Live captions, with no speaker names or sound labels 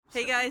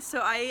Hey guys,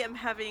 so I am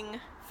having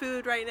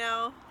food right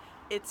now.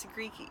 It's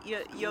Greek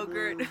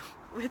yogurt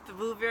with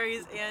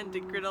blueberries and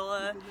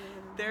granola.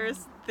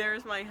 There's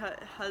my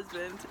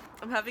husband.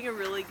 I'm having a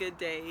really good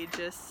day.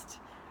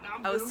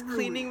 I was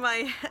cleaning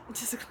my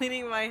just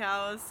cleaning my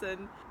house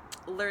and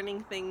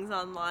learning things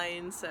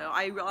online. So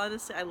I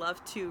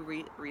love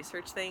to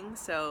research things.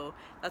 So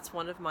that's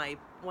one of my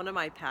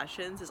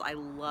passions is I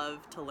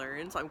love to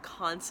learn. So I'm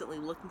constantly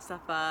looking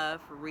stuff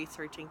up,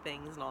 researching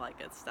things, and all that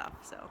good stuff.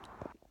 So.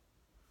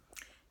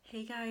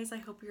 Hey guys, I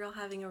hope you're all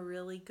having a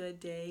really good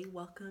day.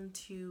 Welcome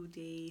to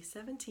day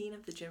 17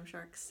 of the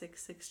Gymshark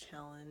 6-6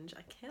 challenge.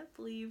 I can't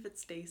believe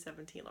it's day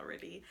 17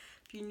 already.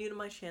 If you're new to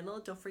my channel,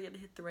 don't forget to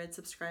hit the red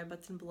subscribe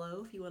button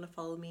below if you want to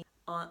follow me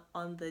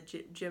on the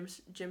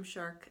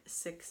Gymshark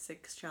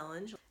 6-6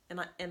 challenge.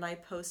 And I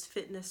post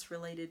fitness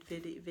related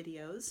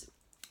videos.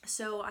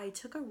 So I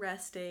took a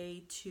rest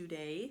day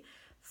today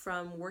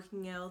from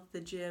working out, the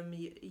gym,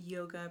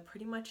 yoga,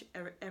 pretty much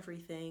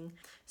everything.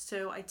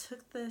 So I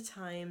took the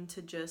time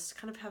to just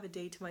kind of have a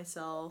day to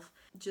myself,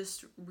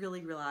 just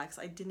really relax.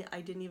 I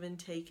didn't even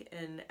take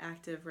an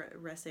active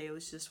rest day. It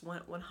was just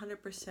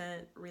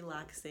 100%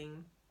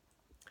 relaxing.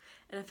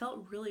 And I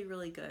felt really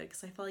good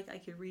because I felt like I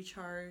could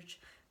recharge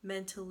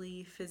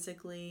mentally,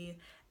 physically,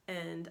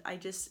 and I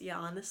just, yeah,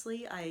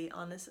 honestly, I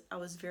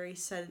was very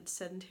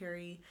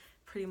sedentary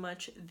pretty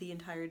much the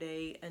entire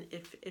day, and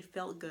it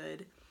felt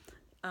good.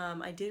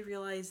 I did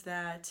realize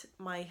that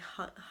my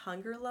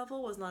hunger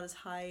level was not as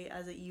high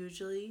as it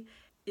usually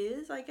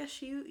is. I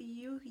guess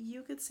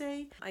you could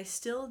say I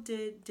still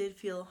did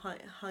feel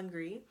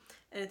hungry,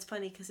 and it's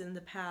funny because in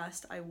the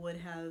past I would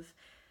have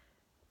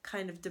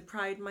kind of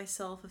deprived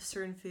myself of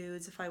certain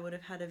foods. If I would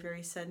have had a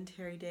very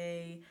sedentary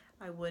day,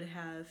 I would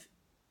have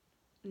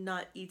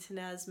not eaten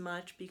as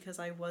much because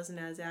I wasn't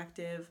as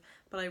active,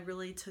 but I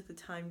really took the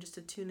time just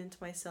to tune into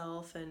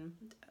myself and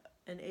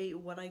ate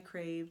what I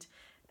craved,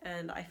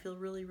 and I feel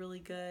really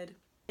good.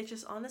 It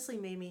just honestly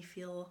made me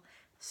feel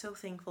so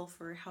thankful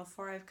for how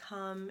far I've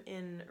come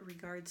in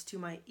regards to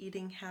my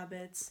eating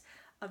habits,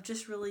 of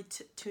just really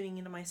tuning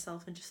into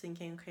myself and just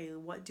thinking, okay,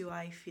 what do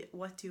I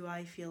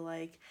feel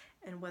like,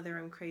 and whether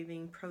I'm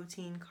craving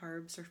protein,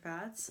 carbs, or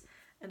fats.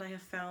 And I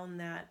have found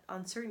that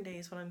on certain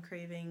days when I'm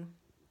craving,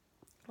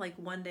 like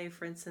one day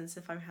for instance,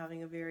 if I'm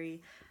having a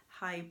very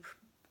high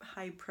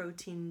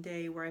protein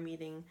day where I'm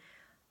eating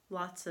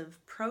lots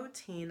of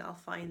protein, I'll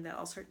find that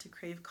I'll start to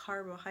crave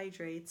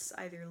carbohydrates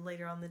either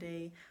later on the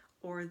day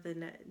or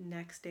the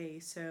next day.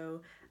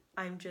 So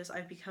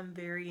I've become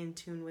very in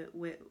tune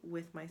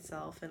with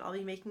myself, and I'll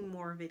be making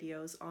more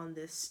videos on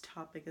this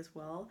topic as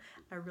well.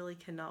 I really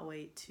cannot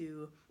wait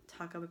to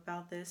talk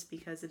about this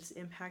because it's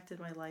impacted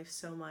my life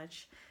so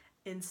much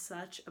in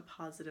such a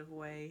positive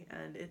way,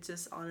 and it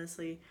just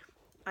honestly,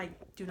 I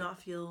do not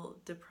feel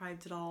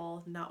deprived at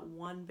all, not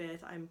one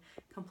bit. I'm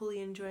completely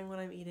enjoying what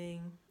I'm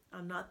eating.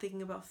 I'm not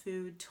thinking about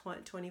food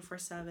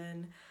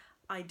 24/7.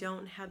 I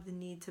don't have the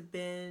need to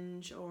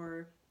binge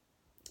or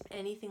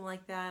anything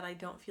like that. I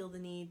don't feel the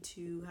need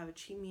to have a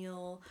cheat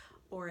meal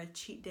or a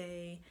cheat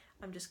day.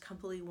 I'm just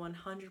completely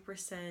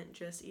 100%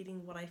 just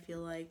eating what I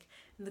feel like.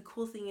 And the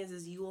cool thing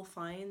is you will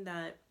find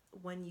that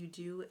when you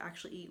do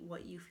actually eat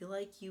what you feel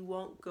like, you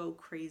won't go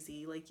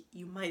crazy. Like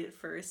you might at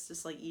first,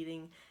 just like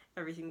eating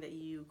everything that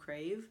you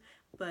crave,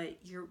 but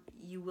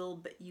you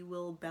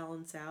will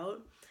balance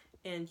out,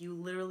 and you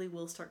literally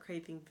will start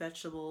craving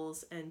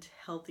vegetables and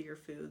healthier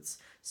foods.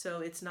 So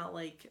it's not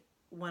like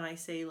when I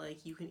say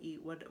like you can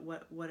eat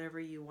whatever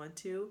you want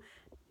to,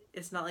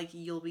 it's not like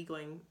you'll be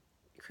going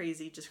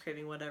crazy just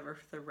craving whatever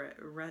for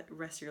the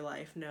rest of your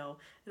life. No,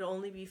 it'll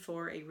only be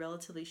for a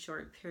relatively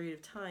short period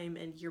of time,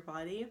 and your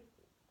body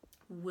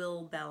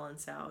will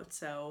balance out.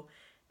 So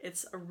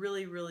it's a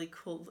really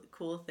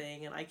cool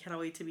thing, and I cannot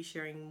wait to be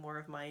sharing more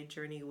of my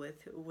journey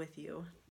with you.